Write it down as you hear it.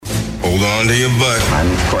Hold on to your butt.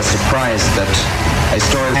 I'm, of course, surprised that a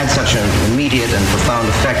story had such an immediate and profound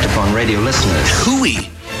effect upon radio listeners. Hooey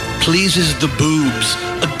pleases the boobs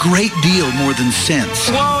a great deal more than sense.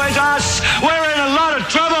 Woe is us! We're in a lot of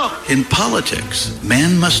trouble! In politics,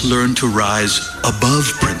 man must learn to rise above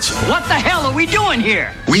principle. What the hell are we doing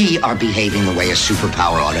here? We are behaving the way a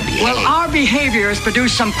superpower ought to behave. Well, our behavior has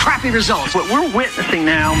produced some crappy results. What we're witnessing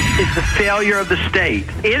now is the failure of the state.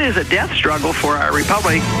 It is a death struggle for our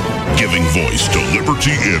republic. Giving voice to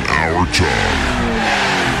liberty in our time.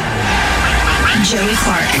 Joey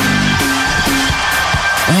Clark.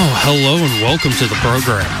 Oh, hello and welcome to the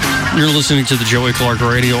program. You're listening to the Joey Clark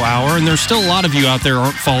Radio Hour, and there's still a lot of you out there who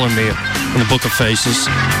aren't following me in the Book of Faces.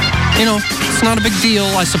 You know, it's not a big deal,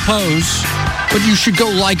 I suppose, but you should go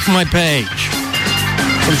like my page.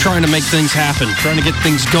 I'm trying to make things happen, trying to get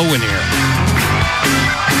things going here.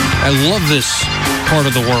 I love this part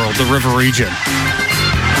of the world, the river region.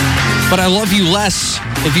 But I love you less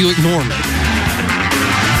if you ignore me.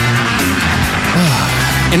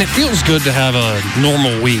 And it feels good to have a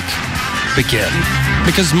normal week begin.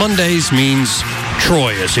 Because Mondays means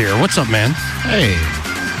Troy is here. What's up, man? Hey.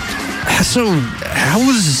 So, how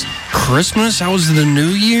was Christmas? How was the New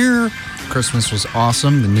Year? Christmas was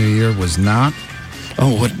awesome. The New Year was not.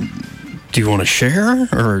 Oh, what? Do you want to share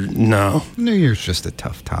or no? New Year's just a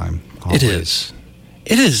tough time. Always. It is.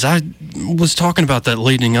 It is. I was talking about that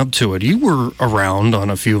leading up to it. You were around on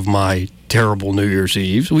a few of my terrible New Year's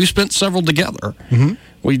Eves. We spent several together. Mm-hmm.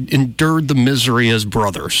 We endured the misery as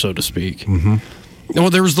brothers, so to speak. Mm-hmm. Well,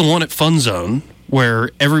 there was the one at Fun Zone where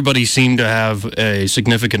everybody seemed to have a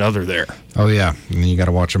significant other there. Oh, yeah. And then you got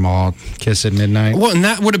to watch them all kiss at midnight. Well, and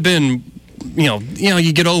that would have been, you know,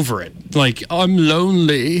 you get over it. Like, I'm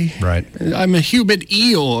lonely. Right. I'm a human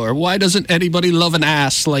Eeyore. Why doesn't anybody love an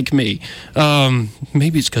ass like me?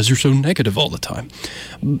 Maybe it's because you're so negative all the time.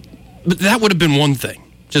 But that would have been one thing,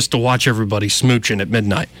 just to watch everybody smooching at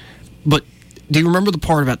midnight. But do you remember the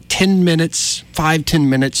part about 10 minutes, 5-10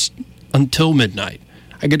 minutes until midnight?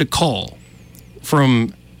 I get a call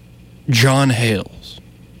from John Hales.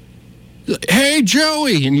 Hey,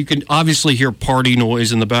 Joey! And you can obviously hear party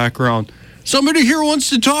noise in the background. Somebody here wants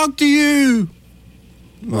to talk to you.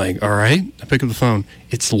 I'm like, all right. I pick up the phone.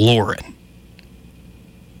 It's Lauren.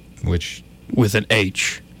 Which? With an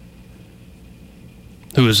H.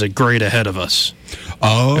 Who is a grade ahead of us.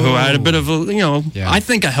 Oh. Who I had a bit of a, I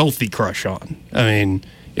think a healthy crush on. I mean,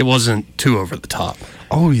 it wasn't too over the top.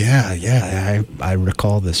 Oh, yeah. I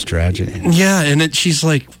recall this tragedy. Yeah, and she's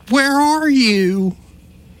like, where are you?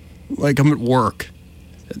 Like, I'm at work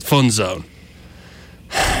at Fun Zone.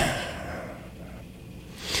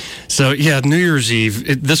 So, yeah, New Year's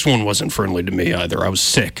Eve, this one wasn't friendly to me either. I was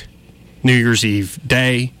sick. New Year's Eve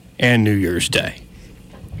day and New Year's Day.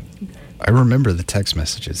 I remember the text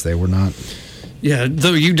messages. They were not... Yeah,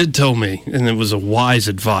 though you did tell me, and it was a wise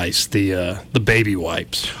advice, the baby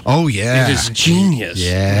wipes. Oh, yeah. It is genius.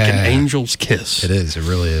 Yeah. Like an angel's kiss. It is. It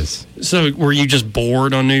really is. So, were you just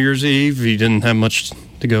bored on New Year's Eve? You didn't have much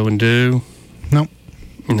to go and do? Nope.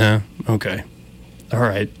 No? Okay. All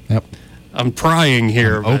right. Yep. I'm prying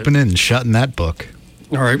here. I'm opening and shutting that book.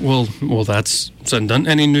 All right. Well, that's said and done.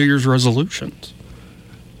 Any New Year's resolutions?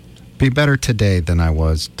 Be better today than I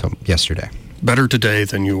was yesterday. Better today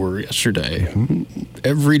than you were yesterday. Mm-hmm.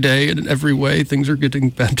 Every day and in every way, things are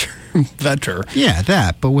getting better. Yeah,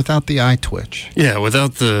 that, but without the eye twitch. Yeah,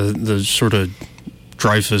 without the sort of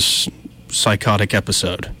Dreyfus psychotic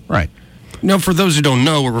episode. Right. Now, for those who don't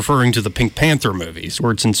know, we're referring to the Pink Panther movies,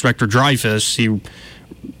 where it's Inspector Dreyfus. He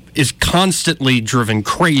is constantly driven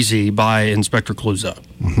crazy by Inspector Clouseau.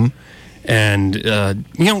 Mm-hmm.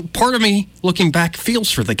 And, part of me, looking back,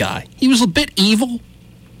 feels for the guy. He was a bit evil.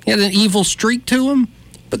 He had an evil streak to him.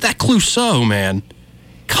 But that Clouseau, man,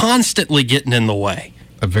 constantly getting in the way.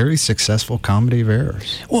 A very successful comedy of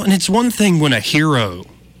errors. Well, and it's one thing when a hero,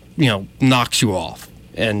 knocks you off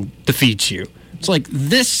and defeats you. It's like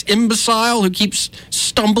this imbecile who keeps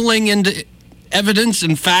stumbling into evidence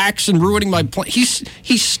and facts and ruining my plan.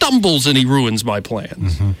 He stumbles and he ruins my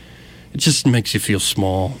plans. Mm-hmm. It just makes you feel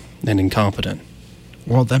small and incompetent.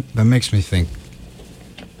 Well, that makes me think,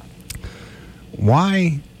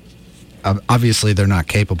 why, obviously they're not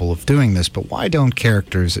capable of doing this, but why don't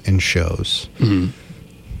characters in shows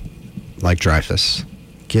like Dreyfus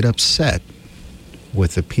get upset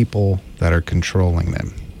with the people that are controlling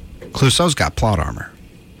them? Clouseau's got plot armor.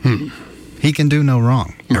 He can do no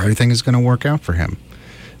wrong. Right. Everything is going to work out for him.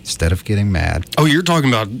 Instead of getting mad. Oh, you're talking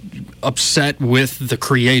about upset with the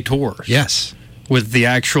creators. Yes. With the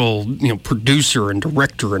actual, producer and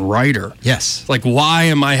director and writer. Yes. Like, why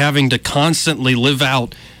am I having to constantly live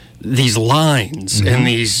out these lines and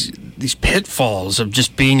these these pitfalls of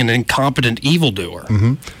just being an incompetent evildoer.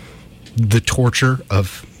 The torture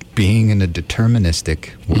of being in a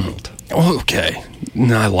deterministic world. Okay,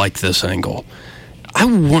 I like this angle. I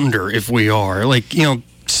wonder if we are, like,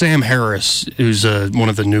 Sam Harris, who's one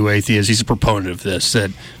of the new atheists, he's a proponent of this,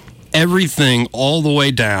 that everything all the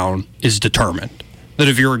way down is determined. That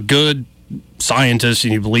if you're a good scientist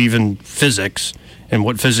and you believe in physics and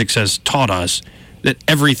what physics has taught us, that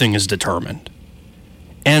everything is determined.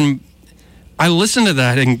 And I listen to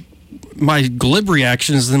that, and my glib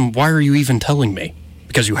reaction is, then why are you even telling me?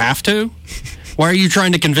 Because you have to? Why are you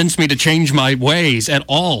trying to convince me to change my ways at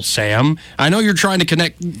all, Sam? I know you're trying to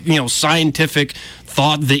connect, scientific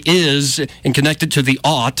thought, the is, and connect it to the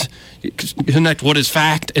ought, connect what is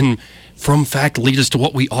fact, and from fact lead us to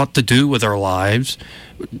what we ought to do with our lives.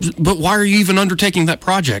 But why are you even undertaking that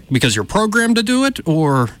project? Because you're programmed to do it?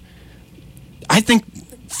 Or I think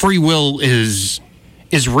free will is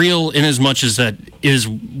real in as much as that is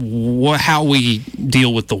how we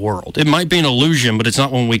deal with the world. It might be an illusion, but it's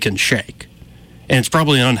not one we can shake. And it's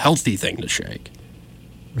probably an unhealthy thing to shake.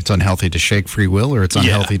 It's unhealthy to shake free will, or it's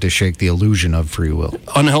unhealthy to shake the illusion of free will?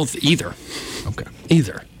 Unhealthy, either. Okay.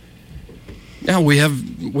 Either. Now, we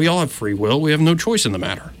all have free will. We have no choice in the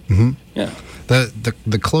matter. Mm-hmm. Yeah.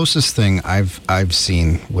 The closest thing I've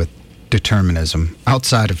seen with determinism,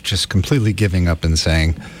 outside of just completely giving up and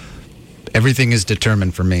saying everything is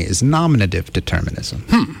determined for me, is nominative determinism.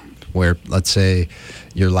 Where, let's say,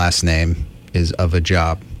 your last name is of a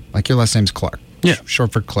job. Like your last name's Clark. Yeah.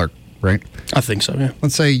 Short for clerk, right? I think so, yeah.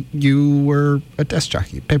 Let's say you were a desk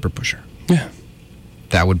jockey, paper pusher. Yeah.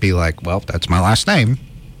 That would be like, well, that's my last name.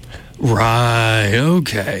 Right,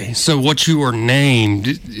 okay. So what you are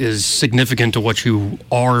named is significant to what you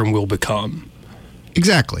are and will become.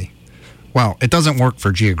 Exactly. Well, it doesn't work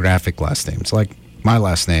for geographic last names. Like, my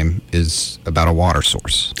last name is about a water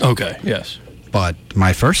source. Okay, yes. But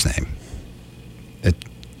my first name,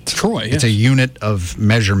 Troy, yes. It's a unit of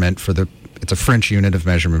measurement it's a French unit of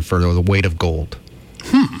measurement for the weight of gold.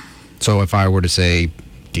 So if I were to say,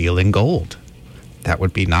 deal in gold, that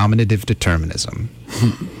would be nominative determinism.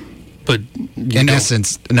 But in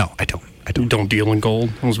essence, no, I don't. You don't deal in gold?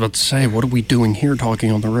 I was about to say, what are we doing here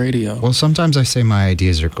talking on the radio? Well, sometimes I say my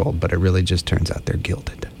ideas are gold, but it really just turns out they're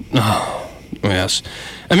gilded. Oh, yes.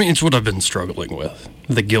 I mean, it's what I've been struggling with,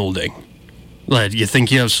 the gilding. Like, you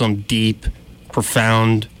think you have some deep,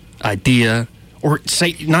 profound idea, or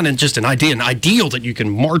say, not just an idea, an ideal that you can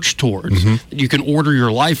march towards, that you can order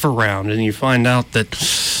your life around, and you find out that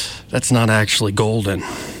that's not actually golden.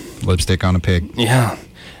 Lipstick on a pig. Yeah.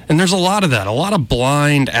 And there's a lot of that, a lot of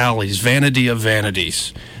blind alleys, vanity of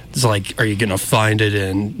vanities. It's like, are you going to find it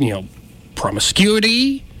in,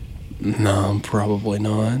 promiscuity? No, probably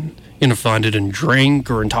not. You're going to find it in drink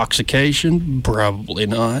or intoxication? Probably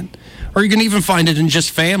not. Or are you going to even find it in just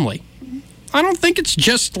family? I don't think it's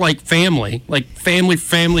just like family's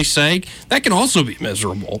sake. That can also be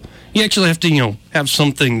miserable. You actually have to, have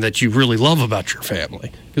something that you really love about your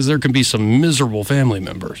family, because there can be some miserable family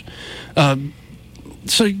members.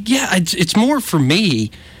 So, yeah, it's more for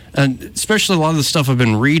me, especially a lot of the stuff I've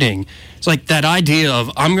been reading. It's like that idea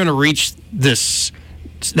of I'm going to reach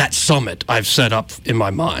that summit I've set up in my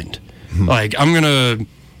mind. Like, I'm going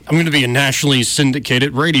to be a nationally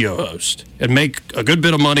syndicated radio host and make a good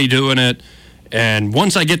bit of money doing it. And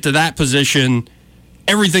once I get to that position,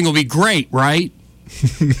 everything will be great, right?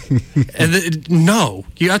 No,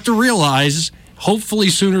 you have to realize, hopefully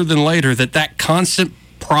sooner than later, that constant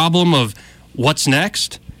problem of what's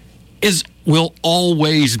next will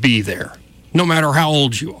always be there. No matter how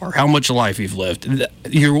old you are, how much life you've lived,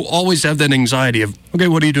 you will always have that anxiety of, okay,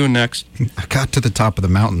 what are you doing next? I got to the top of the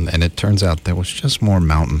mountain, and it turns out there was just more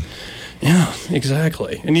mountain. Yeah,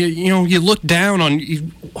 exactly. And you look down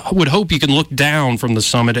you would hope you can look down from the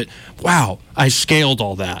summit at, wow, I scaled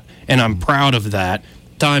all that, and I'm proud of that.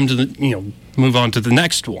 Time to move on to the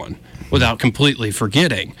next one without completely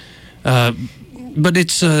forgetting. But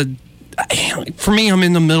it's for me, I'm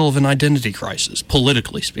in the middle of an identity crisis,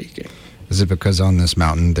 politically speaking. Is it because on this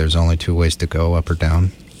mountain there's only two ways to go, up or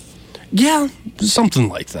down? Yeah, something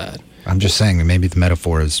like that. I'm just saying that maybe the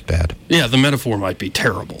metaphor is bad. Yeah, the metaphor might be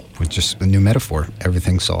terrible. With just a new metaphor,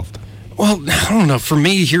 everything's solved. Well, I don't know. For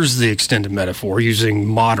me, here's the extended metaphor using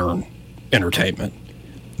modern entertainment.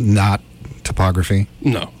 Not topography?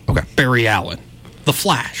 No. Okay. Barry Allen, The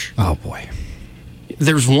Flash. Oh, boy.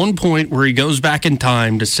 There's one point where he goes back in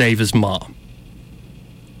time to save his mom.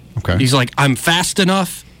 Okay. He's like, I'm fast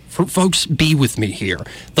enough. Folks, be with me here.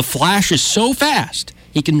 The Flash is so fast,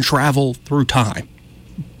 he can travel through time.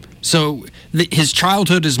 So his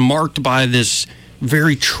childhood is marked by this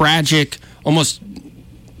very tragic, almost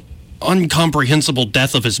incomprehensible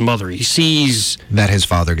death of his mother. He sees that his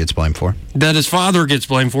father gets blamed for.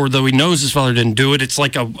 Though he knows his father didn't do it. It's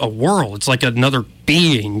like a world. It's like another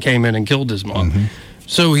being came in and killed his mom. Mm-hmm.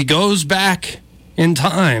 So he goes back in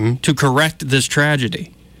time to correct this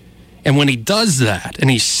tragedy. And when he does that, and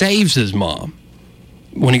he saves his mom,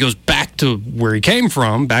 when he goes back to where he came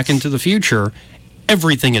from, back into the future,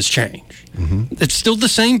 everything has changed. Mm-hmm. It's still the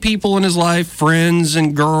same people in his life, friends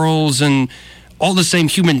and girls, and all the same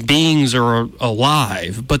human beings are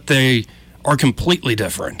alive, but they are completely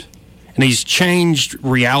different. And he's changed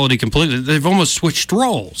reality completely. They've almost switched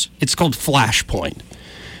roles. It's called Flashpoint,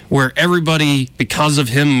 where everybody, because of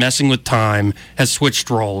him messing with time, has switched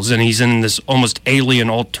roles, and he's in this almost alien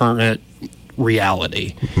alternate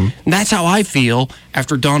reality. Mm-hmm. And that's how I feel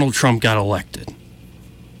after Donald Trump got elected.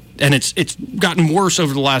 And it's gotten worse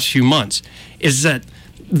over the last few months, is that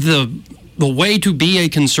the way to be a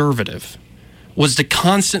conservative was to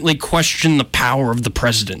constantly question the power of the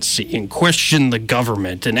presidency and question the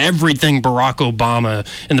government and everything Barack Obama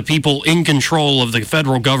and the people in control of the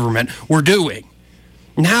federal government were doing.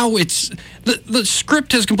 Now it's the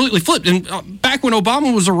script has completely flipped. And back when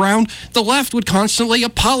Obama was around, the left would constantly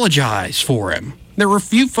apologize for him. There were a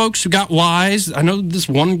few folks who got wise. I know this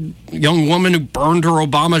one young woman who burned her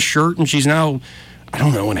Obama shirt, and she's now, I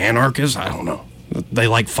don't know, an anarchist. I don't know. They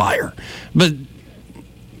like fire. But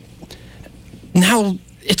now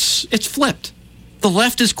it's flipped. The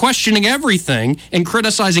left is questioning everything and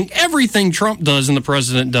criticizing everything Trump does and the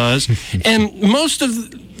president does. And most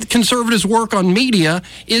of the conservatives' work on media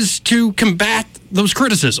is to combat those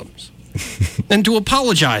criticisms and to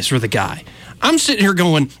apologize for the guy. I'm sitting here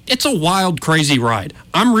going, it's a wild, crazy ride.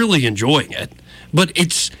 I'm really enjoying it. But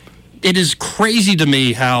it is crazy to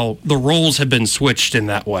me how the roles have been switched in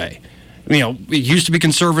that way. You know, it used to be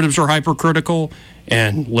conservatives were hypercritical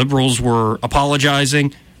and liberals were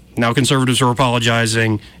apologizing. Now conservatives are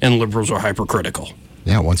apologizing and liberals are hypercritical.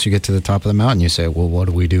 Yeah, once you get to the top of the mountain, you say, well, what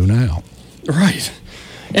do we do now? Right.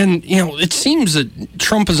 And, you know, it seems that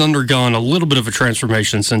Trump has undergone a little bit of a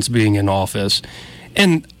transformation since being in office.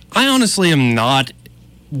 And I honestly am not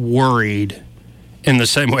worried in the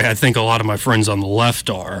same way I think a lot of my friends on the left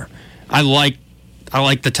are. I like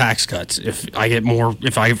the tax cuts. If I get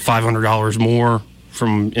 $500 more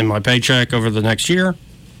in my paycheck over the next year,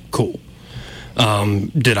 cool.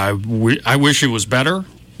 I wish it was better?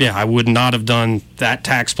 Yeah, I would not have done that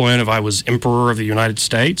tax plan if I was Emperor of the United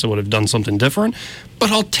States. I would have done something different.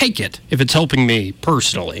 But I'll take it if it's helping me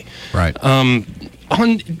personally. Right.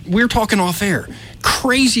 We're talking off air.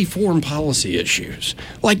 Crazy foreign policy issues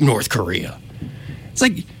like North Korea. It's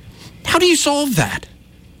like, how do you solve that?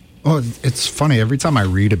 Well, it's funny. Every time I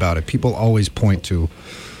read about it, people always point to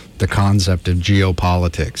the concept of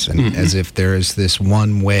geopolitics and as if there is this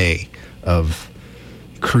one way of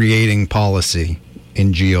creating policy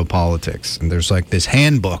in geopolitics. And there's like this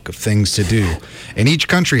handbook of things to do. And each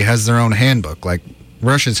country has their own handbook. Like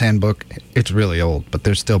Russia's handbook, it's really old, but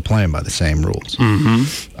they're still playing by the same rules.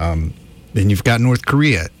 Then you've got North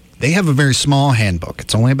Korea. They have a very small handbook.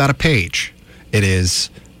 It's only about a page. It is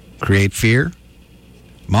create fear,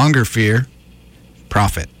 monger fear,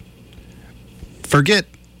 profit. Forget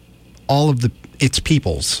all of its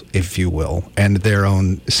peoples, if you will, and their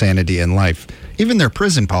own sanity in life. Even their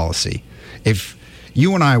prison policy. If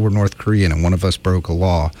you and I were North Korean and one of us broke a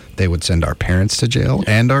law, they would send our parents to jail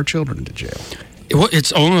and our children to jail.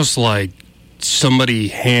 It's almost like somebody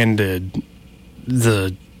handed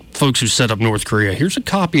the folks who set up North Korea, here's a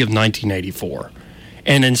copy of 1984.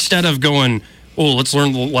 And instead of going, oh, let's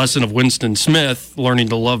learn the lesson of Winston Smith, learning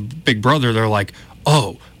to love Big Brother, they're like,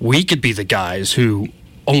 oh, we could be the guys who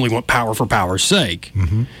only want power for power's sake.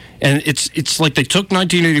 And it's like they took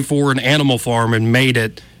 1984 and Animal Farm and made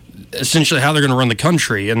it essentially how they're going to run the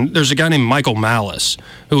country. And there's a guy named Michael Malice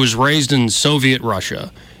who was raised in Soviet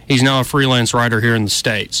Russia. He's now a freelance writer here in the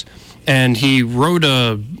States. And he wrote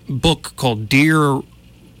a book called Dear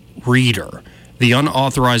Reader, the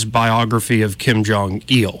unauthorized biography of Kim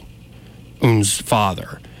Jong-il, Un's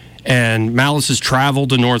father. And Malice has traveled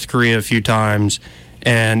to North Korea a few times,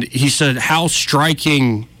 and he said how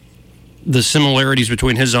striking the similarities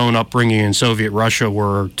between his own upbringing in Soviet Russia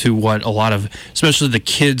were to what a lot of, especially the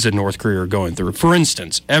kids in North Korea, are going through. For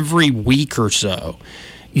instance, every week or so,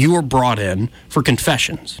 you are brought in for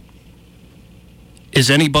confessions.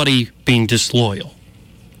 Is anybody being disloyal?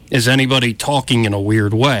 Is anybody talking in a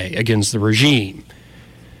weird way against the regime?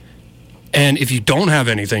 And if you don't have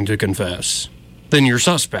anything to confess, then you're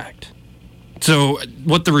suspect. So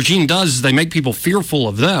what the regime does is they make people fearful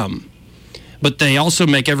of them, but they also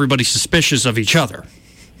make everybody suspicious of each other.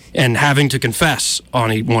 and having to confess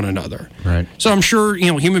on one another. Right. So I'm sure,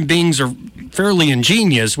 human beings are fairly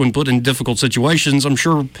ingenious when put in difficult situations. I'm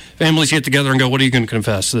sure families get together and go, what are you going to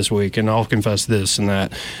confess this week? And I'll confess this and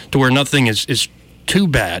that, to where nothing is too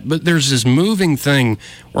bad. But there's this moving thing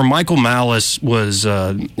where Michael Malice was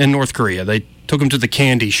in North Korea. They took him to the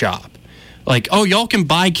candy shop. Like, oh, y'all can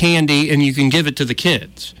buy candy and you can give it to the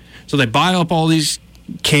kids. So they buy up all these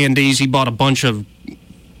candies. He bought a bunch of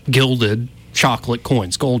gilded chocolate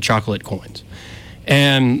coins, gold chocolate coins.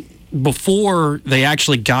 And before they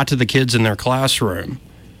actually got to the kids in their classroom,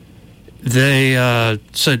 they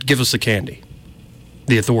said, give us the candy.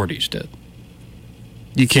 The authorities did.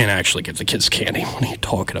 You can't actually give the kids candy. What are you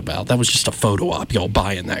talking about? That was just a photo op. Y'all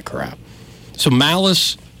buying that crap. So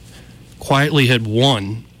Malice quietly had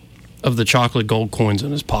one of the chocolate gold coins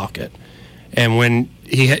in his pocket. And when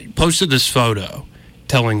he had posted this photo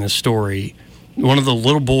telling this story, one of the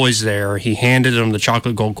little boys there, he handed him the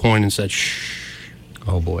chocolate gold coin and said, shh.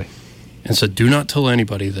 Oh, boy. And said, do not tell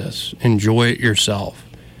anybody this. Enjoy it yourself.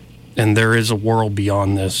 And there is a world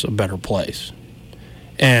beyond this, a better place.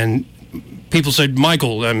 And people said,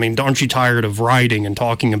 Michael, aren't you tired of writing and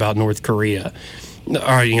talking about North Korea?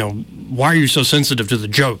 Why are you so sensitive to the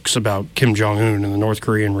jokes about Kim Jong-un and the North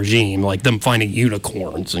Korean regime, like them finding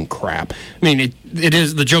unicorns and crap? It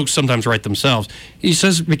is, the jokes sometimes write themselves. He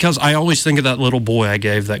says, because I always think of that little boy I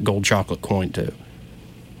gave that gold chocolate coin to.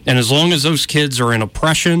 And as long as those kids are in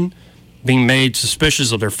oppression, being made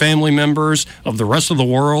suspicious of their family members, of the rest of the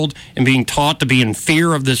world, and being taught to be in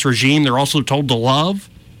fear of this regime they're also told to love,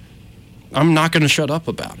 I'm not going to shut up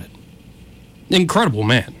about it. Incredible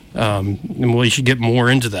man. And we should get more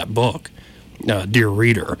into that book, dear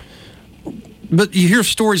reader. But you hear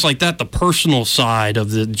stories like that, the personal side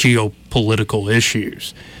of the geopolitical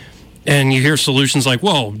issues. And you hear solutions like,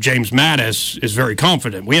 well, James Mattis is very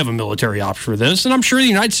confident. We have a military option for this. And I'm sure the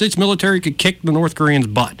United States military could kick the North Koreans'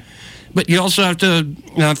 butt. But you also have to,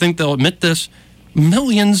 and I think they'll admit this,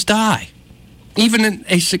 millions die. Even in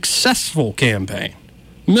a successful campaign,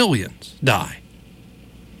 millions die.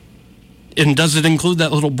 And does it include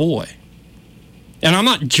that little boy? And I'm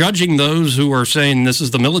not judging those who are saying this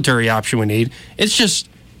is the military option we need. It's just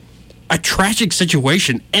a tragic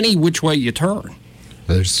situation any which way you turn.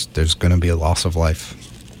 There's going to be a loss of life.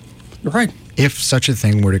 Right. If such a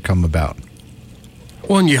thing were to come about.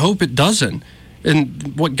 Well, and you hope it doesn't.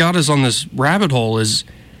 And what got us on this rabbit hole is,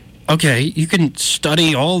 okay, you can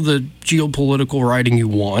study all the geopolitical writing you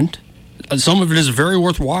want. Some of it is very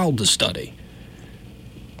worthwhile to study.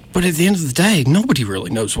 But at the end of the day, nobody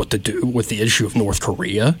really knows what to do with the issue of North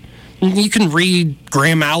Korea. You can read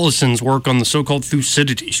Graham Allison's work on the so-called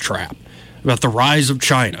Thucydides trap, about the rise of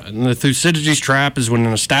China. And the Thucydides trap is when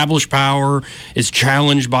an established power is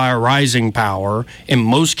challenged by a rising power. In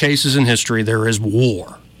most cases in history, there is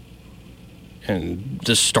war. And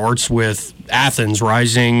this starts with Athens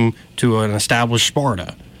rising to an established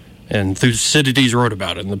Sparta. And Thucydides wrote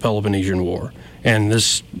about it in the Peloponnesian War. And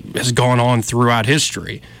this has gone on throughout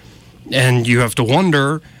history. And you have to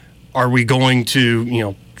wonder, are we going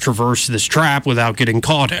to, traverse this trap without getting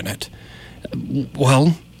caught in it?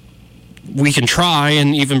 Well, we can try,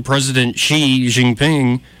 and even President Xi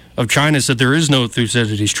Jinping of China said there is no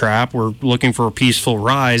Thucydides trap. We're looking for a peaceful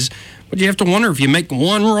rise. But you have to wonder if you make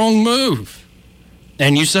one wrong move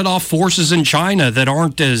and you set off forces in China that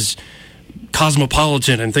aren't as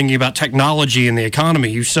cosmopolitan and thinking about technology and the economy.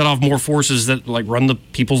 You set off more forces that run the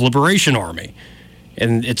People's Liberation Army.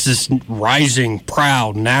 And it's this rising,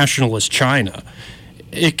 proud, nationalist China.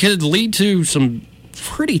 It could lead to some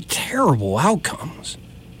pretty terrible outcomes.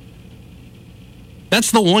 That's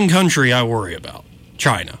the one country I worry about,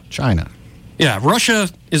 China. China. Yeah, Russia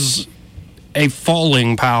is a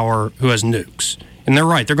falling power who has nukes. And they're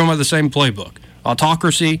right, they're going by the same playbook.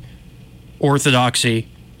 Autocracy, orthodoxy,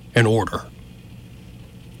 and order.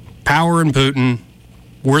 Power and Putin,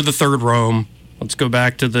 we're the third Rome. Let's go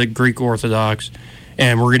back to the Greek Orthodox.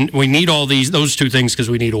 And we need all those two things because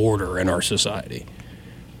we need order in our society.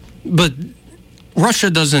 But Russia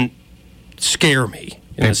doesn't scare me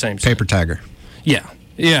in the same sense. Paper tiger. Yeah.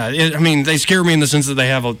 They scare me in the sense that they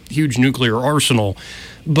have a huge nuclear arsenal.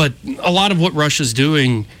 But a lot of what Russia's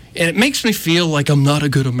doing, and it makes me feel like I'm not a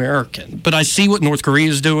good American. But I see what North Korea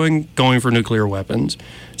is doing, going for nuclear weapons.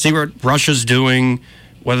 See what Russia's doing,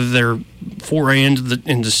 whether they're foray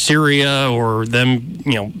into Syria or them,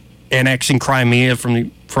 annexing Crimea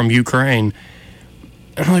from Ukraine.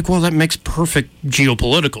 And I'm like, well, that makes perfect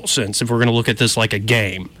geopolitical sense if we're going to look at this like a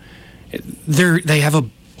game. They have a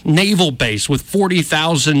naval base with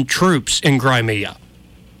 40,000 troops in Crimea.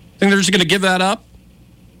 Think they're just going to give that up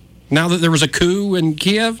now that there was a coup in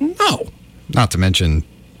Kiev? No. Not to mention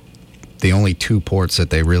the only two ports that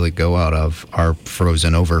they really go out of are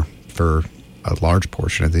frozen over for a large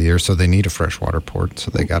portion of the year, so they need a freshwater port.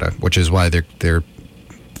 So they gotta, which is why they're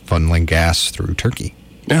funneling gas through Turkey.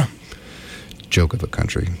 Yeah. Joke of a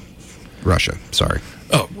country. Russia, sorry.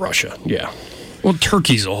 Oh, Russia, yeah. Well,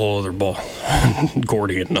 Turkey's a whole other ball.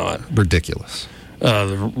 Gordian knot. Ridiculous.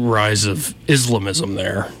 The rise of Islamism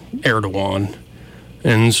there, Erdogan,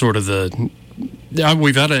 and sort of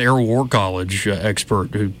we've had an air war college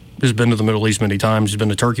expert who has been to the Middle East many times, has been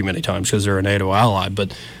to Turkey many times because they're a NATO ally,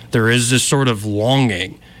 but there is this sort of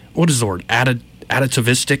longing, what is the word,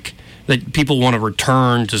 additivistic, that people want to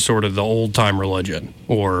return to sort of the old-time religion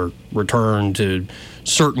or return to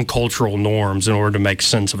certain cultural norms in order to make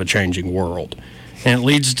sense of a changing world. And it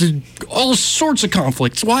leads to all sorts of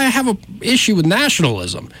conflicts. Why I have an issue with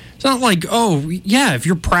nationalism. It's not like, oh, yeah, if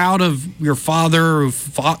you're proud of your father who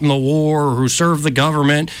fought in the war or who served the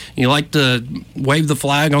government, and you like to wave the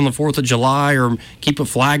flag on the 4th of July or keep a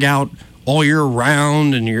flag out all year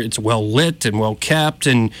round, and it's well lit and well kept,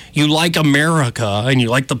 and you like America, and you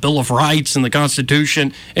like the Bill of Rights and the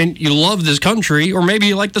Constitution, and you love this country, or maybe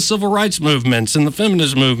you like the civil rights movements and the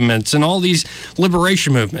feminist movements and all these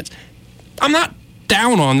liberation movements. I'm not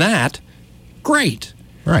down on that. Great.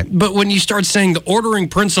 Right. But when you start saying the ordering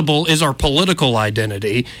principle is our political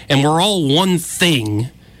identity, and we're all one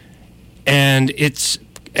thing, and it's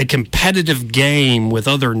a competitive game with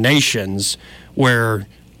other nations where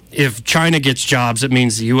if China gets jobs, it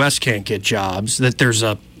means the U.S. can't get jobs, that there's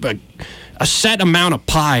a set amount of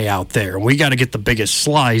pie out there, and we got to get the biggest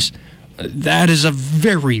slice. That is a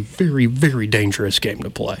very, very, very dangerous game to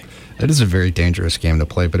play. It is a very dangerous game to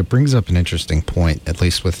play, but it brings up an interesting point, at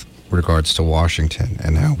least with regards to Washington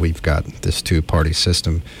and how we've got this two-party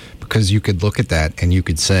system, because you could look at that and you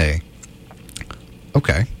could say,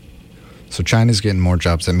 okay, so China's getting more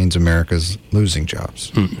jobs, that means America's losing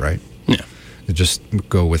jobs, right? Yeah. Just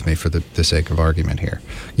go with me for the sake of argument here.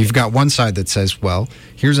 You've got one side that says, well,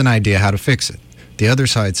 here's an idea how to fix it. The other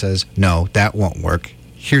side says, no, that won't work.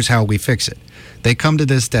 Here's how we fix it. They come to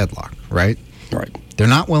this deadlock, right? Right. They're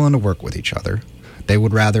not willing to work with each other. They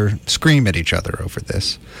would rather scream at each other over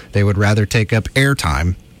this. They would rather take up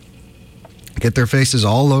airtime, get their faces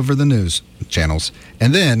all over the news channels,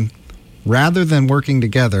 and then, rather than working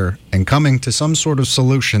together and coming to some sort of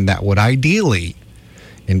solution that would ideally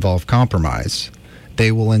involve compromise,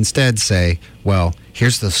 they will instead say, well,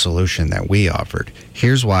 here's the solution that we offered.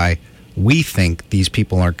 Here's why we think these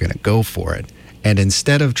people aren't going to go for it. And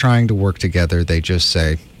instead of trying to work together, they just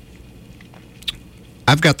say,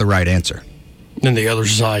 I've got the right answer. And the other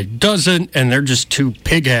side doesn't, and they're just too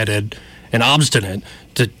pig-headed and obstinate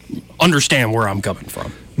to understand where I'm coming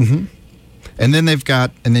from. Mm-hmm. And then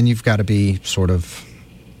you've got to be sort of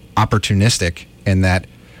opportunistic in that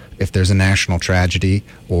if there's a national tragedy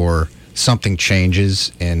or something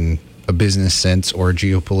changes in a business sense or a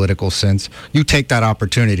geopolitical sense, you take that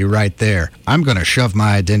opportunity right there. I'm going to shove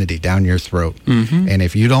my identity down your throat. Mm-hmm. And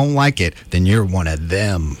if you don't like it, then you're one of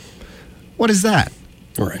them. What is that?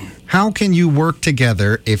 Right. How can you work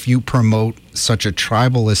together if you promote such a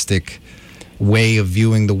tribalistic way of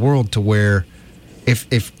viewing the world to where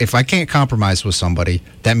if I can't compromise with somebody,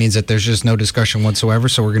 that means that there's just no discussion whatsoever,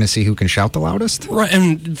 so we're going to see who can shout the loudest? Right,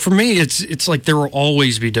 and for me, it's like there will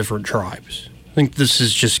always be different tribes. I think this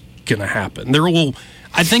is just going to happen.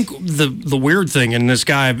 I think the weird thing, and this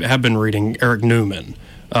guy I have been reading, Eric Newman,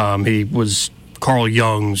 he was Carl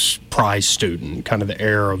Jung's prize student, kind of the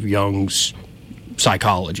heir of Jung's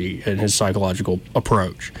psychology and his psychological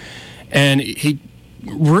approach. And he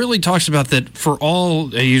really talks about that for all,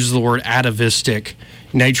 he uses the word atavistic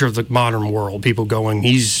nature of the modern world, people going,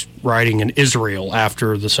 he's writing in Israel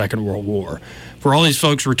after the Second World War. For all these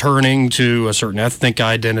folks returning to a certain ethnic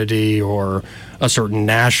identity or a certain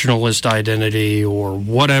nationalist identity or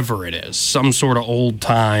whatever it is, some sort of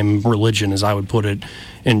old-time religion, as I would put it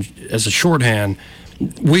as a shorthand,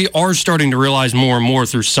 we are starting to realize more and more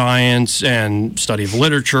through science and study of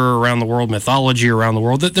literature around the world, mythology around the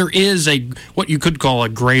world, that there is what you could call a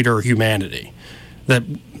greater humanity. That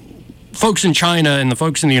folks in China and the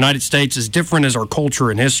folks in the United States, as different as our culture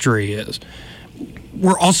and history is,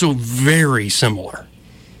 we're also very similar.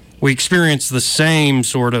 We experience the same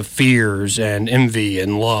sort of fears and envy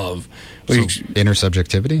and love.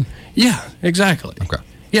 Intersubjectivity? Yeah, exactly. Okay.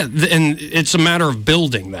 Yeah, and it's a matter of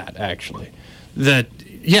building that, actually. That,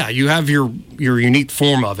 yeah, you have your unique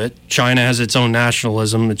form of it. China has its own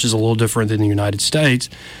nationalism, which is a little different than the United States.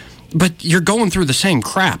 But you're going through the same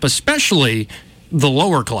crap, especially the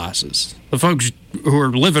lower classes. The folks who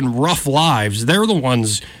are living rough lives, they're the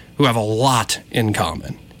ones who have a lot in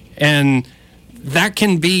common. And that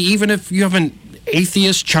can be, even if you haven't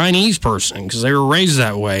atheist Chinese person because they were raised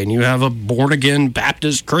that way, and you have a born-again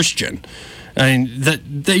Baptist Christian. I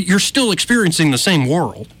mean, you're still experiencing the same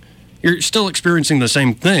world. You're still experiencing the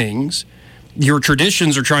same things. Your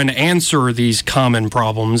traditions are trying to answer these common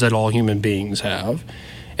problems that all human beings have.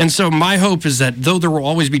 And so my hope is that though there will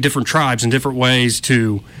always be different tribes and different ways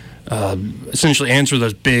to essentially answer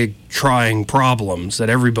those big, trying problems that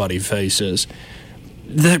everybody faces,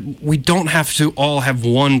 that we don't have to all have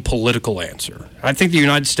one political answer. I think the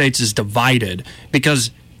United States is divided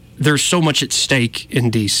because there's so much at stake in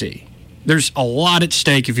D.C. There's a lot at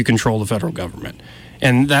stake if you control the federal government.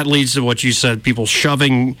 And that leads to what you said, people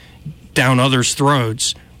shoving down others'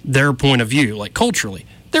 throats their point of view, like culturally.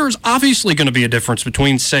 There is obviously going to be a difference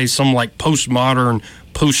between, say, some like postmodern,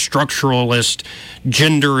 post-structuralist,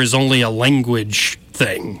 gender is only a language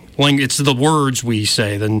thing. It's the words we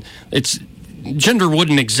say. Then gender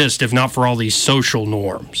wouldn't exist if not for all these social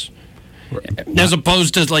norms. As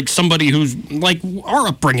opposed to like somebody who's like our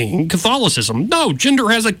upbringing in Catholicism. No, gender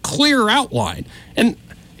has a clear outline. And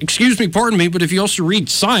excuse me, pardon me, but if you also read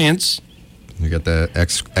science, you got the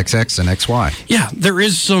XX and XY. Yeah, there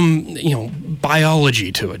is some,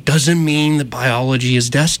 biology to it. Doesn't mean that biology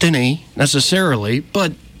is destiny necessarily,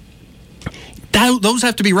 but those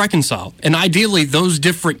have to be reconciled. And ideally, those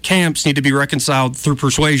different camps need to be reconciled through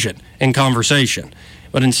persuasion and conversation.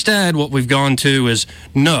 But instead, what we've gone to is,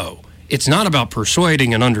 no, it's not about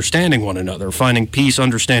persuading and understanding one another, finding peace,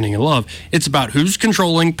 understanding, and love. It's about who's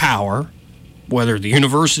controlling power, whether the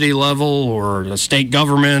university level or the state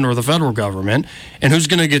government or the federal government, and who's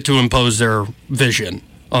going to get to impose their vision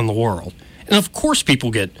on the world. And of course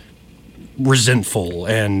people get resentful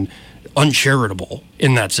and uncharitable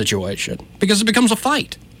in that situation because it becomes a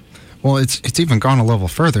fight. Well, it's even gone a level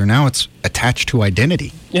further. Now it's attached to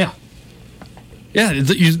identity. Yeah. Yeah,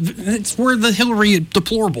 it's where the Hillary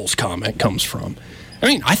deplorables comment comes from. I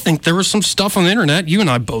mean, I think there was some stuff on the internet, you and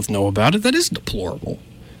I both know about it, that is deplorable.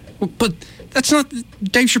 But that's not,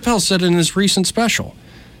 Dave Chappelle said in his recent special.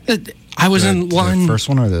 I was in line. The first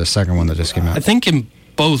one or the second one that just came out? I think in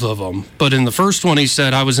both of them. But in the first one, he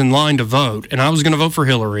said, I was in line to vote, and I was going to vote for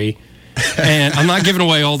Hillary. And I'm not giving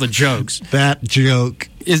away all the jokes. That joke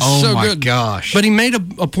is so good. Oh, my gosh. But he made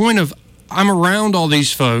a point of, I'm around all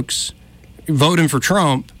these folks voting for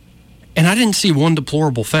Trump, and I didn't see one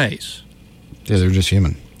deplorable face. Yeah, they're just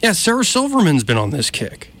human. Yeah, Sarah Silverman's been on this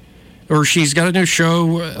kick. Or she's got a new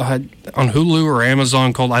show on Hulu or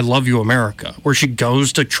Amazon called I Love You, America, where she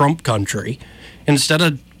goes to Trump country. Instead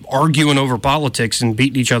of arguing over politics and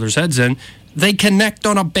beating each other's heads in, they connect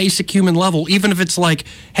on a basic human level, even if it's like,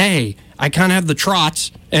 hey, I kind of have the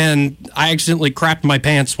trots, and I accidentally crapped my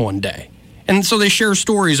pants one day. And so they share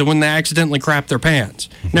stories of when they accidentally crap their pants.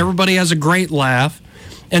 And everybody has a great laugh.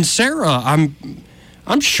 And Sarah,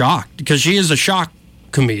 I'm shocked because she is a shock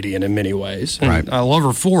comedian in many ways. And right. I love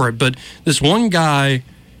her for it. But this one guy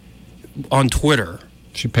on Twitter.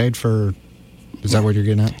 She paid for, is that what you're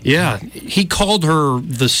getting at? Yeah. He called her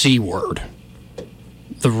the C word.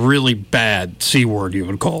 The really bad C word you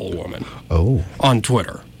would call a woman. Oh. On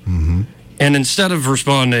Twitter. Mm-hmm. And instead of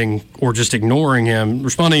responding or just ignoring him,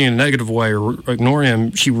 responding in a negative way or ignoring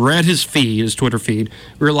him, she read his feed, his Twitter feed,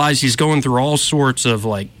 realized he's going through all sorts of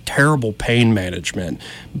like terrible pain management,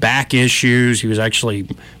 back issues. He was actually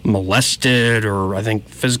molested or I think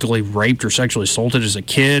physically raped or sexually assaulted as a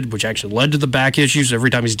kid, which actually led to the back issues. Every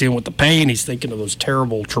time he's dealing with the pain, he's thinking of those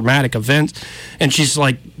terrible traumatic events. And she's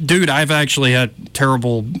like, dude, I've actually had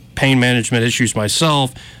terrible pain management issues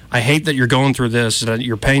myself. I hate that you're going through this, that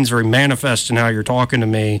your pain's very manifest in how you're talking to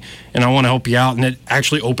me, and I want to help you out. And it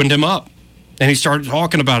actually opened him up. And he started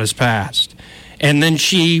talking about his past. And then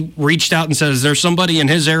she reached out and said, is there somebody in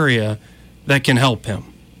his area that can help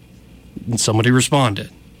him? And somebody responded.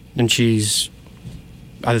 And she's,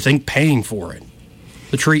 I think, paying for it,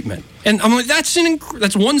 the treatment. And I'm like, that's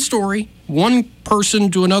one story, one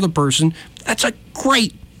person to another person. That's a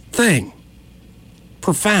great thing.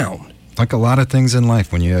 Profound. Like a lot of things in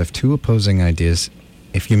life, when you have two opposing ideas,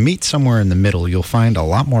 if you meet somewhere in the middle, you'll find a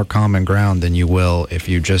lot more common ground than you will if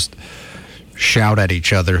you just shout at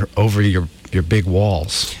each other over your big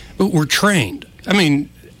walls. But we're trained. I mean,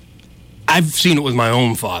 I've seen it with my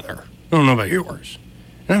own father. I don't know about yours.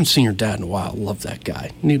 I haven't seen your dad in a while. Love that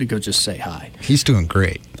guy. Need to go just say hi. He's doing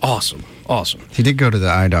great. Awesome. He did go to the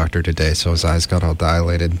eye doctor today, so his eyes got all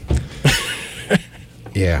dilated.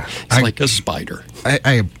 Yeah. It's like a spider.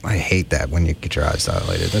 I hate that when you get your eyes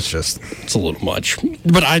dilated. It's a little much.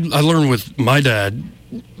 But I learned with my dad,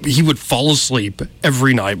 he would fall asleep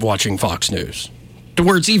every night watching Fox News.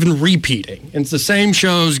 where it's even repeating. It's the same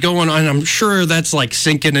shows going on. I'm sure that's like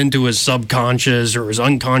sinking into his subconscious or his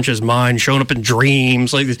unconscious mind, showing up in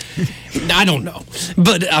dreams. Like, I don't know.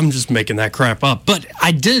 But I'm just making that crap up. But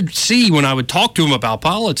I did see when I would talk to him about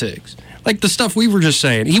politics, like the stuff we were just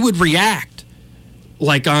saying, he would react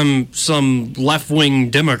like I'm some left-wing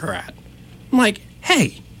Democrat. I'm like,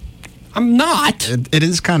 hey, I'm not. It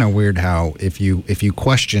is kind of weird how if you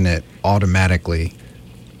question it automatically,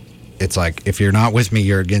 it's like, if you're not with me,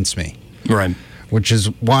 you're against me. Right. Which is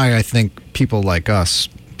why I think people like us,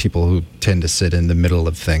 people who tend to sit in the middle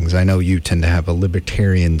of things, I know you tend to have a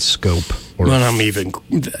libertarian scope. Well, I'm even,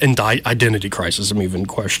 in identity crisis, I'm even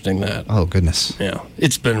questioning that. Oh, goodness. Yeah.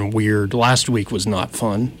 It's been weird. Last week was not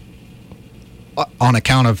fun. On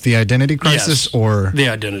account of the identity crisis, yes, or the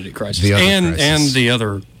identity crisis, the other and crisis? the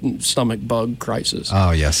other stomach bug crisis.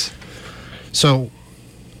 Oh, yes. So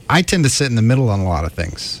I tend to sit in the middle on a lot of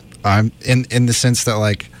things. I'm in the sense that,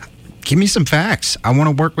 like, give me some facts. I want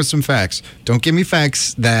to work with some facts. Don't give me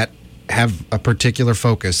facts that have a particular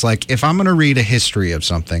focus. Like, if I'm going to read a history of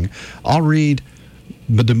something, I'll read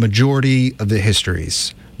the majority of the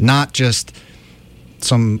histories, not just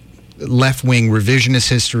some left-wing revisionist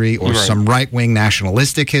history or some right-wing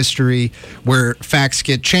nationalistic history where facts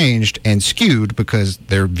get changed and skewed because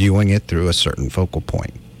they're viewing it through a certain focal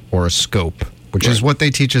point or a scope, which is what they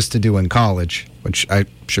teach us to do in college, which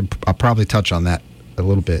I'll probably touch on that a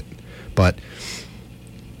little bit. But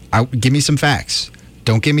give me some facts.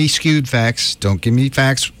 Don't give me skewed facts. Don't give me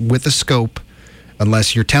facts with a scope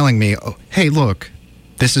unless you're telling me, oh, hey, look,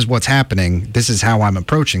 this is what's happening. This is how I'm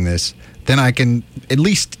approaching this. Then I can at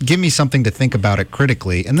least give me something to think about it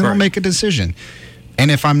critically, and then I'll make a decision.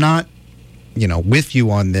 And if I'm not, with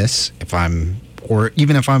you on this, or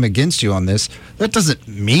even if I'm against you on this, that doesn't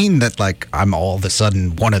mean that, like, I'm all of a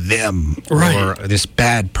sudden one of them or this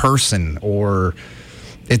bad person, or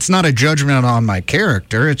it's not a judgment on my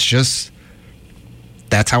character. It's just,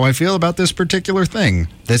 that's how I feel about this particular thing.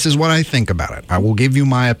 This is what I think about it. I will give you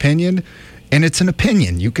my opinion, and it's an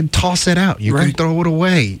opinion. You can toss it out. You can throw it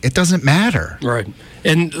away. It doesn't matter. Right.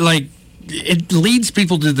 And, like, it leads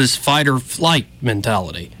people to this fight or flight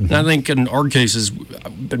mentality. Mm-hmm. And I think in our cases,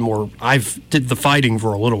 I've did the fighting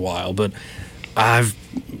for a little while, but I've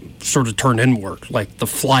sort of turned inward. Like, the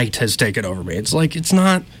flight has taken over me. It's like, it's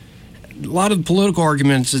not, a lot of political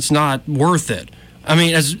arguments, it's not worth it. I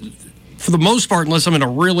mean, for the most part, unless I'm in a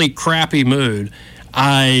really crappy mood,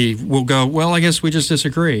 I will go, well, I guess we just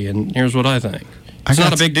disagree, and here's what I think. It's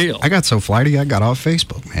not a big deal. I got so flighty, I got off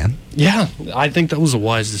Facebook, man. Yeah, I think that was a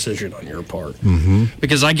wise decision on your part. Mm-hmm.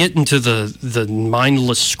 Because I get into the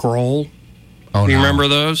mindless scroll. Oh, you no. remember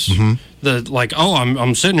those? Mm-hmm.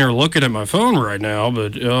 I'm sitting here looking at my phone right now,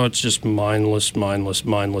 but it's just mindless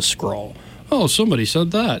scroll. Oh, somebody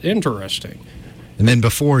said that. Interesting. And then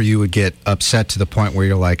before, you would get upset to the point where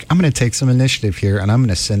you're like, I'm going to take some initiative here, and I'm going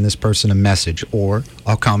to send this person a message, or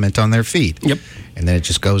I'll comment on their feed. Yep. And then it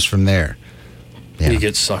just goes from there. Yeah. You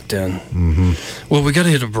get sucked in. Mm-hmm. Well, we got to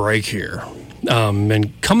hit a break here.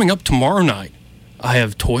 And coming up tomorrow night, I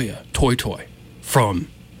have Toy from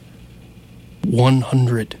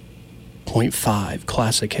 100.5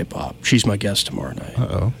 Classic Hip Hop. She's my guest tomorrow night.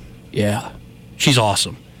 Uh-oh. Yeah. She's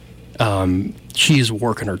awesome. She is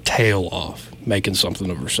working her tail off, making something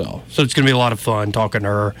of herself. So it's going to be a lot of fun talking to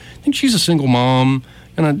her. I think she's a single mom,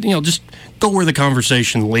 and just go where the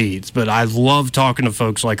conversation leads. But I love talking to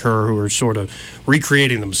folks like her who are sort of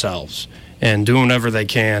recreating themselves and doing whatever they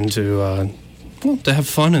can to have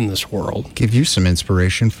fun in this world. Give you some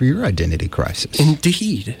inspiration for your identity crisis.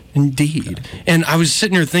 Indeed. And I was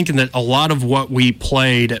sitting here thinking that a lot of what we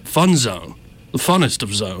played at Fun Zone, the funnest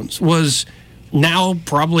of zones, was now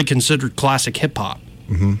probably considered classic hip-hop.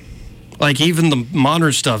 Mm-hmm. Like, even the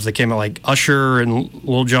modern stuff that came out, like Usher and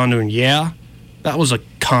Lil Jon doing Yeah, that was a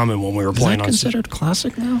common when we were playing on. Is that considered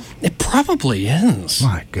classic now? It probably is.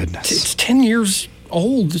 My goodness. It's 10 years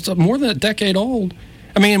old. It's more than a decade old.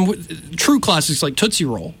 I mean, true classics like Tootsie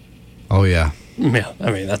Roll. Oh, yeah. Yeah,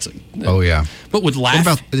 I mean, that's Oh, yeah. But with Laugh...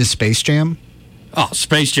 What about the Space Jam? Oh,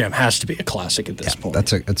 Space Jam has to be a classic at this point.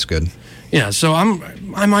 That's good. Yeah, so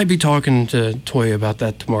I might be talking to Toy about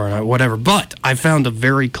that tomorrow night, whatever. But I found a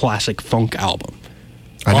very classic funk album.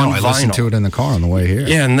 I know. I listened to it in the car on the way here.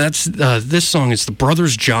 Yeah, and that's this song is the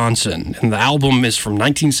Brothers Johnson, and the album is from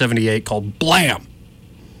 1978 called Blam.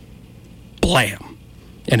 Blam.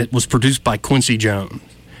 And it was produced by Quincy Jones.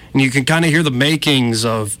 And you can kind of hear the makings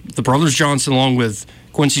of the Brothers Johnson along with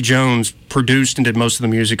Quincy Jones produced and did most of the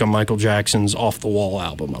music on Michael Jackson's Off the Wall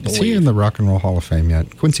album, I believe. Is he in the Rock and Roll Hall of Fame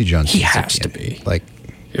yet? Quincy Jones. He has to be. Like,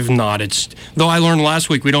 if not, it's... Though I learned last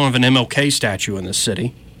week we don't have an MLK statue in this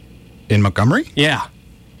city. In Montgomery? Yeah.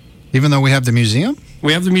 Even though we have the museum?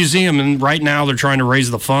 We have the museum, and right now they're trying to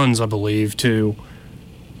raise the funds, I believe, to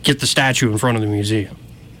get the statue in front of the museum.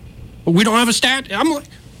 But we don't have a statue. I'm like,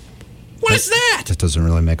 what is that? That doesn't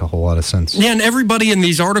really make a whole lot of sense. Yeah, and everybody in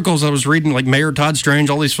these articles I was reading, like Mayor Todd Strange,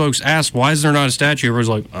 all these folks asked, why is there not a statue? Everyone's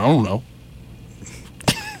like, I don't know.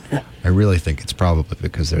 I really think it's probably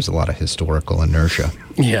because there's a lot of historical inertia.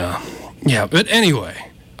 Yeah. Yeah, but anyway,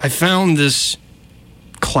 I found this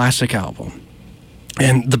classic album.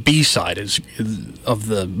 And the B-side of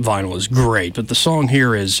the vinyl is great, but the song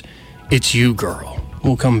here is It's You, Girl.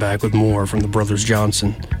 We'll come back with more from the Brothers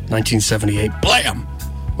Johnson, 1978. Blam!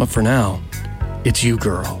 But for now, It's You,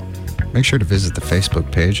 Girl. Make sure to visit the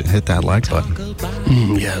Facebook page and hit that like button.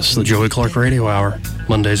 Yes, the Joey Clark Radio Hour.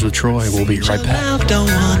 Mondays with Troy. We'll be right back. Don't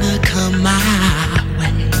wanna come my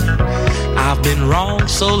way. I've been wrong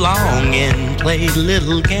so long and played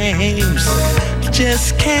little games.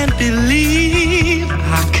 Just can't believe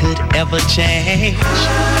I could ever change.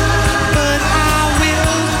 But I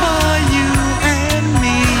will for you and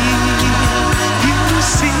me. You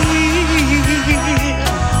see,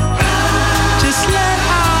 just let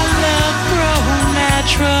our love grow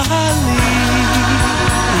naturally.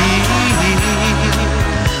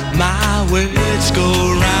 My words go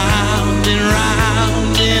round and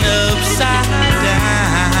round and upside down.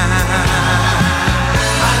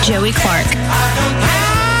 Joey Clark.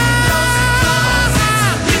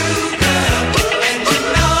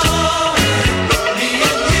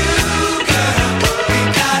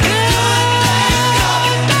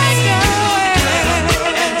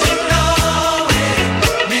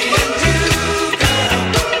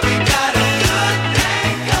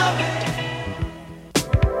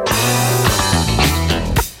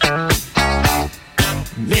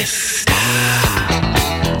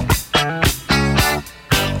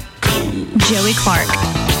 Joey Clark.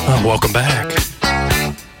 Welcome back.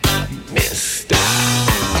 I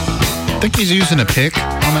think he's using a pick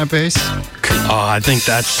on that bass. I think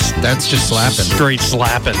that's just slapping. Straight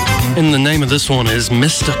slapping. And the name of this one is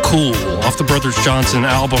Mr. Cool off the Brothers Johnson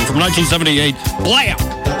album from 1978. Blam!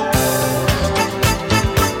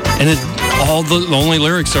 And the only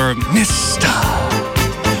lyrics are Mr.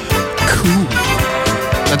 Cool.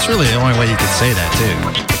 That's really the only way you could say that, too.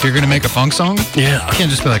 If you're going to make a funk song, yeah, you can't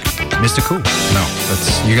just be like, Mr. Cool. No,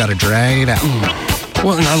 you got to drag it out.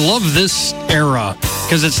 Well, and I love this era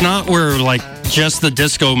because it's not where, like, just the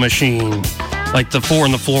disco machine, like the 4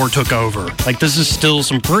 on the Floor took over. Like, this is still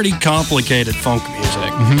some pretty complicated funk music.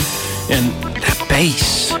 Mm-hmm. And that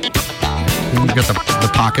bass. You got the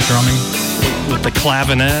pocket drumming. With the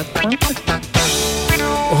clavinet.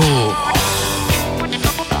 Oh.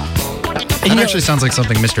 That actually sounds like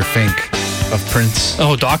something Mr. Fink of Prince.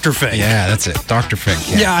 Oh, Dr. Fink. Yeah, that's it. Dr. Fink.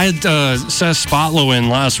 Yeah, I had Seth Spotlow in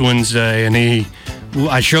last Wednesday, and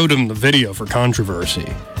I showed him the video for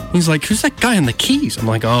Controversy. He's like, who's that guy on the keys? I'm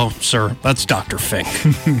like, oh, sir, that's Dr. Fink.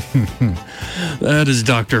 That is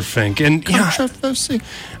Dr. Fink. And Controversy.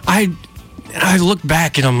 I look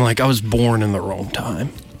back and I'm like, I was born in the wrong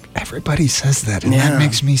time. Everybody says that, and that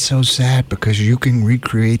makes me so sad because you can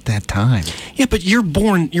recreate that time. Yeah, but you're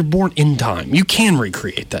born in time. You can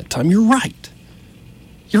recreate that time. You're right.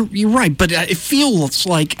 You're right, but it feels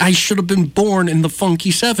like I should have been born in the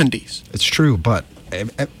funky 70s. It's true, but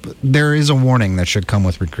there is a warning that should come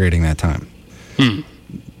with recreating that time.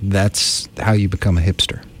 That's how you become a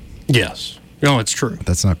hipster. Yes. No, it's true. But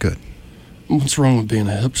that's not good. What's wrong with being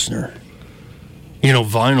a hipster? You know,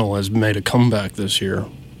 vinyl has made a comeback this year.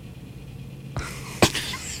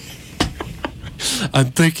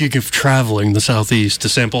 I'm thinking of traveling the Southeast to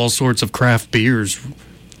sample all sorts of craft beers.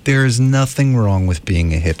 There is nothing wrong with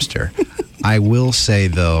being a hipster. I will say,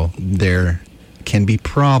 though, there can be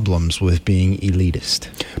problems with being elitist.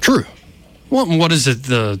 True. What is it,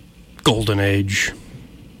 the golden age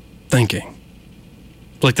thinking?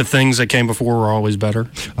 Like the things that came before were always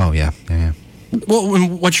better? Oh, yeah. Well,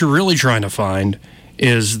 what you're really trying to find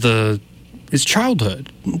is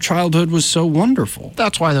childhood. Childhood was so wonderful.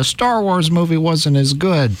 That's why the Star Wars movie wasn't as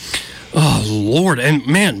good. Oh, Lord. And,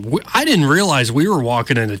 man, I didn't realize we were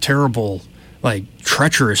walking into terrible, like,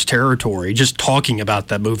 treacherous territory just talking about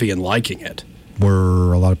that movie and liking it.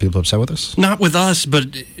 Were a lot of people upset with us? Not with us, but,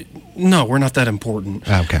 no, we're not that important.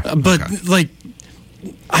 Okay. Like,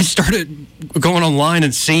 I started going online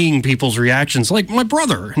and seeing people's reactions. Like, my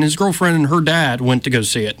brother and his girlfriend and her dad went to go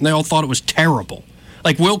see it, and they all thought it was terrible.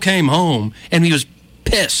 Like, Will came home, and he was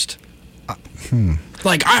pissed.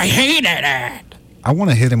 Like, I hated it. I want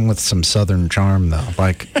to hit him with some Southern charm, though.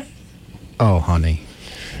 Like, oh, honey,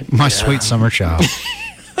 my sweet summer child.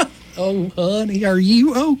 Oh, honey, are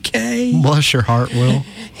you okay? Bless your heart, Will.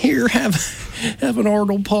 Here, have an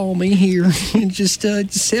Arnold Palmy here. And just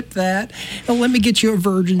sip that. And let me get you a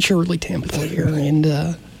Virgin Shirley Temple here. And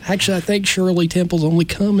actually, I think Shirley Temples only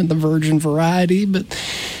come in the virgin variety. But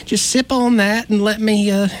just sip on that and let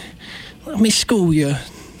me school you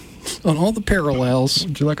on all the parallels.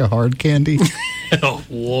 Would you like a hard candy? Oh,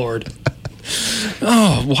 Lord.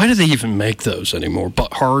 Oh, why do they even make those anymore?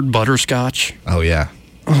 Hard butterscotch? Oh, yeah.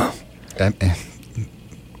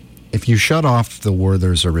 If you shut off the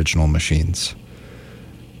Werther's original machines,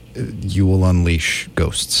 you will unleash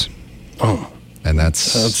ghosts. Oh. And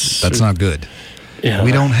that's not good. Yeah.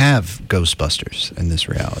 We don't have Ghostbusters in this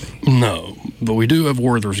reality. No, but we do have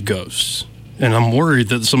Werther's ghosts. And I'm worried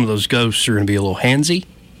that some of those ghosts are going to be a little handsy.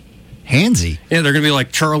 Handsy? Yeah, they're going to be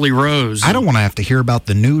like Charlie Rose. I don't want to have to hear about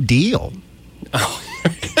the New Deal. Oh.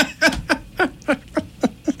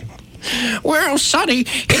 Well, Sonny,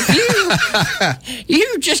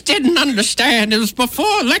 you just didn't understand. It was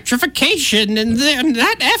before electrification, and then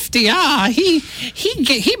that FDR,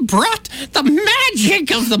 he brought the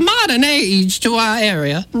magic of the modern age to our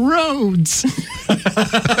area. Roads.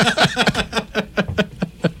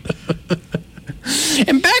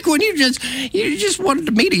 And back when you just wanted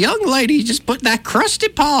to meet a young lady, you just put that crusty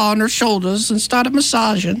paw on her shoulders and started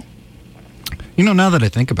massaging. You know, now that I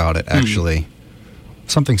think about it, actually,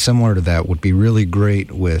 something similar to that would be really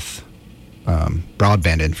great with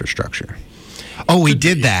broadband infrastructure. Oh, we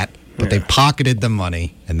did that, but they pocketed the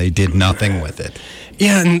money and they did nothing with it.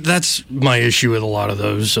 Yeah, and that's my issue with a lot of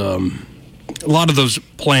those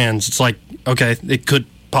plans. It's like, okay, they could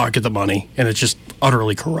pocket the money and it's just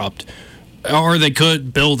utterly corrupt. Or they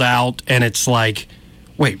could build out and it's like,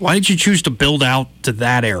 wait, why did you choose to build out to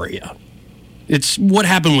that area? It's what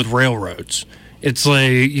happened with railroads. It's like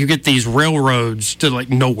you get these railroads to like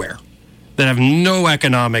nowhere that have no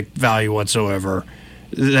economic value whatsoever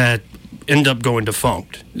that end up going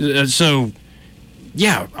defunct. So,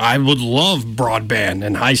 yeah, I would love broadband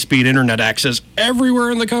and high-speed internet access everywhere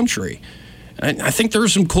in the country. I think there are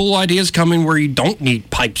some cool ideas coming where you don't need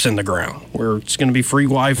pipes in the ground, where it's going to be free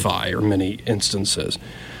Wi-Fi in many instances.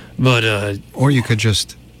 But or you could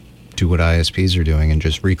just do what ISPs are doing and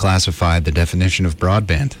just reclassify the definition of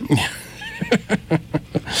broadband.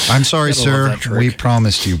 I'm sorry, sir. We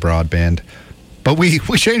promised you broadband, but we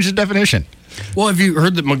changed the definition. Well, have you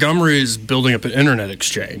heard that Montgomery is building up an internet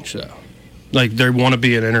exchange, though? Like, they want to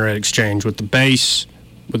be an internet exchange with the base,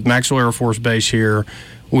 with Maxwell Air Force Base here,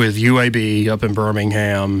 with UAB up in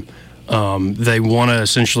Birmingham. They want to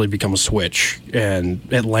essentially become a switch, and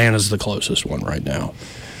Atlanta's the closest one right now.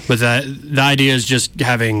 But the idea is just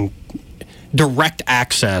having direct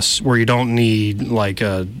access where you don't need, like,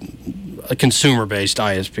 a consumer-based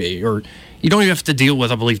ISP, or you don't even have to deal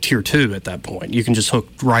with, I believe, Tier 2 at that point. You can just hook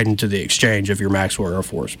right into the exchange of your Maxwell Air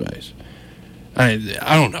Force Base.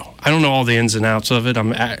 I don't know. I don't know all the ins and outs of it.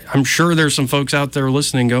 I'm sure there's some folks out there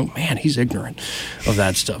listening go, man, he's ignorant of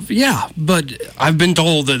that stuff. Yeah, but I've been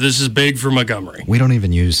told that this is big for Montgomery. We don't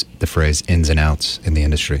even use the phrase ins and outs in the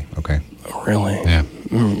industry, okay? Oh, really? Yeah.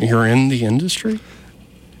 You're in the industry?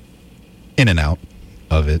 In and out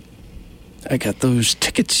of it. I got those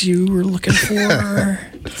tickets you were looking for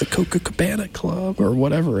at the Coca-Cabana Club or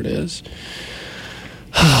whatever it is.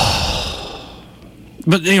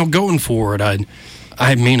 But, you know, going forward, I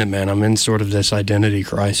mean it, man. I'm in sort of this identity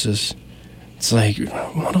crisis. It's like,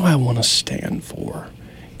 what do I want to stand for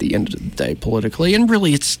at the end of the day politically? And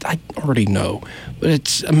really, I already know. But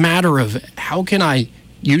it's a matter of how can I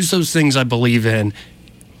use those things I believe in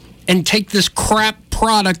and take this crap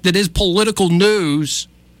product that is political news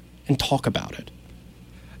and talk about it.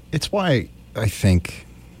 It's why I think,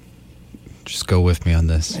 just go with me on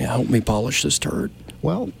this. Yeah, help me polish this turd.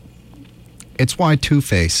 Well, it's why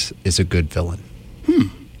Two-Face is a good villain.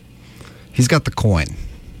 He's got the coin,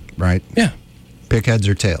 right? Yeah. Pick heads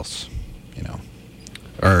or tails, you know.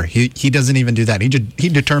 Or he doesn't even do that. He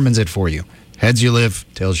determines it for you. Heads you live,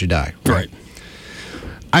 tails you die. Right.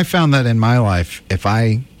 I found that in my life, if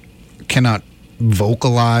I cannot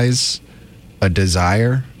vocalize a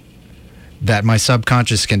desire, that my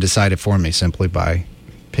subconscious can decide it for me simply by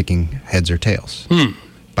picking heads or tails.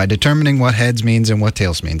 By determining what heads means and what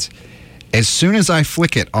tails means. As soon as I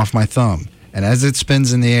flick it off my thumb, and as it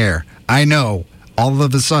spins in the air, I know all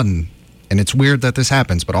of a sudden, and it's weird that this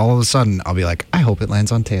happens, but all of a sudden, I'll be like, I hope it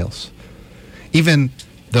lands on tails. Even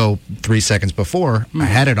though 3 seconds before, I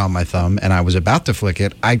had it on my thumb, and I was about to flick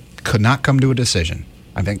it, I could not come to a decision.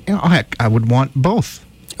 I think, you know, heck, I would want both.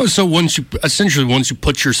 Oh, so once you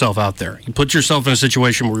put yourself out there, you put yourself in a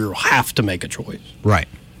situation where you have to make a choice. Right.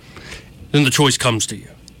 Then the choice comes to you.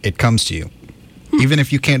 It comes to you. Even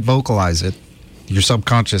if you can't vocalize it, your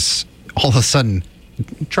subconscious, all of a sudden,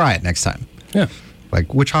 try it next time. Yeah.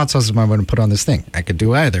 Like, which hot sauce am I going to put on this thing? I could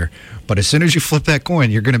do either. But as soon as you flip that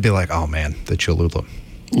coin, you're going to be like, oh, man, the Cholula.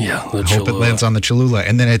 Yeah, the I hope it lands on the Cholula.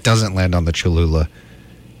 And then it doesn't land on the Cholula.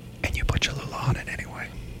 And you put Cholula on it anyway.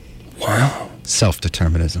 Wow.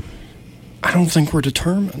 Self-determinism. I don't think we're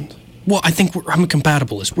determined. Well, I think I'm a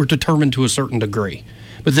compatibilist. We're determined to a certain degree.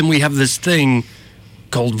 But then we have this thing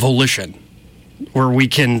called volition, where we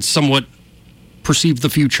can somewhat perceive the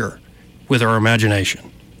future with our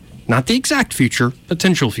imagination. Not the exact future,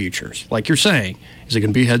 potential futures. Like you're saying, is it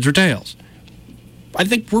going to be heads or tails? I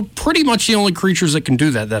think we're pretty much the only creatures that can do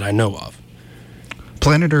that I know of.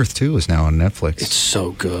 Planet Earth 2 is now on Netflix. It's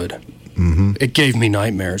so good. Mm-hmm. It gave me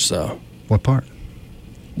nightmares, though. What part?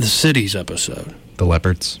 The cities episode. The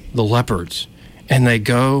leopards. The leopards. And they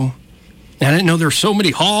go... I didn't know there were so many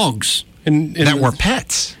hogs. That were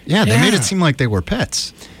pets. Yeah, they made it seem like they were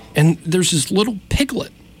pets. And there's this little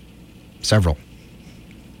piglet. Several.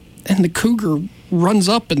 And the cougar runs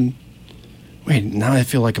up and... Wait, now I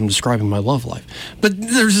feel like I'm describing my love life. But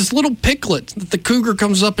there's this little piglet that the cougar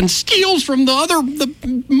comes up and steals from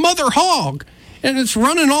the mother hog. And it's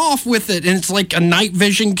running off with it. And it's like a night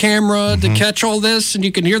vision camera to catch all this. And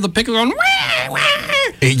you can hear the piglet going... Wah, wah.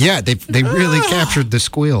 Yeah, they really captured the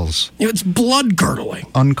squeals. It's blood-curdling.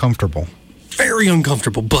 Uncomfortable. Very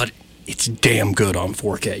uncomfortable, but it's damn good on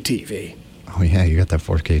 4K TV. Oh, yeah, you got that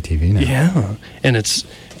 4K TV now. Yeah, and it's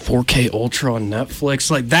 4K Ultra on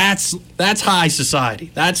Netflix. Like, that's high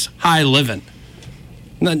society. That's high living.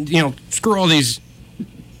 Screw all these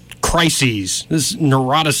crises, this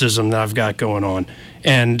neuroticism that I've got going on.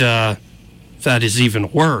 And that is even a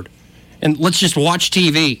word. And let's just watch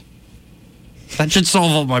TV. That should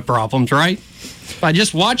solve all my problems, right? If I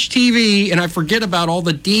just watch TV and I forget about all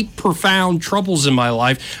the deep, profound troubles in my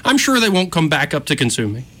life, I'm sure they won't come back up to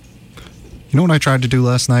consume me. You know what I tried to do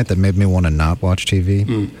last night that made me want to not watch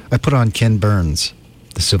TV? I put on Ken Burns,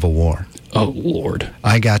 The Civil War. Oh, Lord.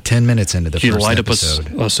 I got 10 minutes into the first episode. Did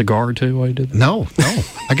you light up a cigar, too, while you did that? No.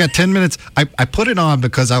 I got 10 minutes. I put it on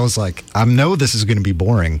because I was like, I know this is going to be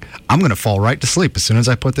boring. I'm going to fall right to sleep as soon as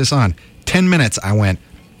I put this on. 10 minutes, I went,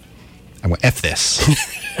 F this.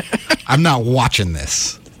 I'm not watching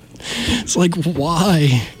this. It's like,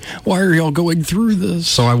 why? Why are y'all going through this?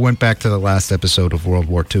 So I went back to the last episode of World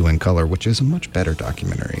War II in color, which is a much better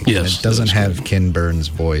documentary. Yes. And it doesn't have Ken Burns'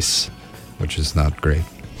 voice, which is not great.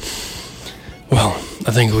 Well,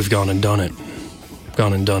 I think we've gone and done it.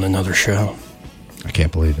 Gone and done another show. I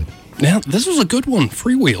can't believe it. Yeah, this was a good one,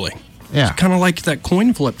 freewheeling. Yeah. It's kind of like that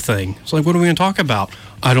coin flip thing. It's like, what are we going to talk about?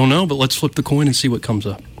 I don't know, but let's flip the coin and see what comes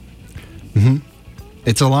up. Mm-hmm.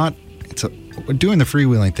 We're doing the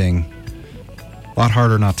freewheeling thing, a lot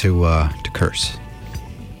harder not to curse.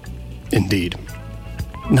 Indeed.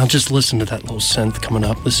 Now just listen to that little synth coming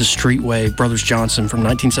up. This is Streetway, Brothers Johnson from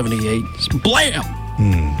 1978. It's blam!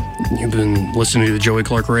 You've been listening to the Joey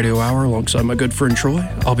Clark Radio Hour alongside my good friend Troy.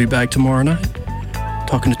 I'll be back tomorrow night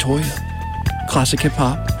talking to Toya. Classic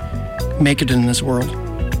hip-hop. Make it in this world.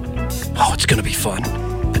 Oh, it's going to be fun.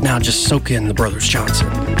 But now just soak in the Brothers Johnson.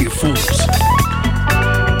 You fools.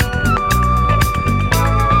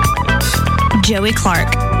 Joey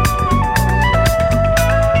Clark.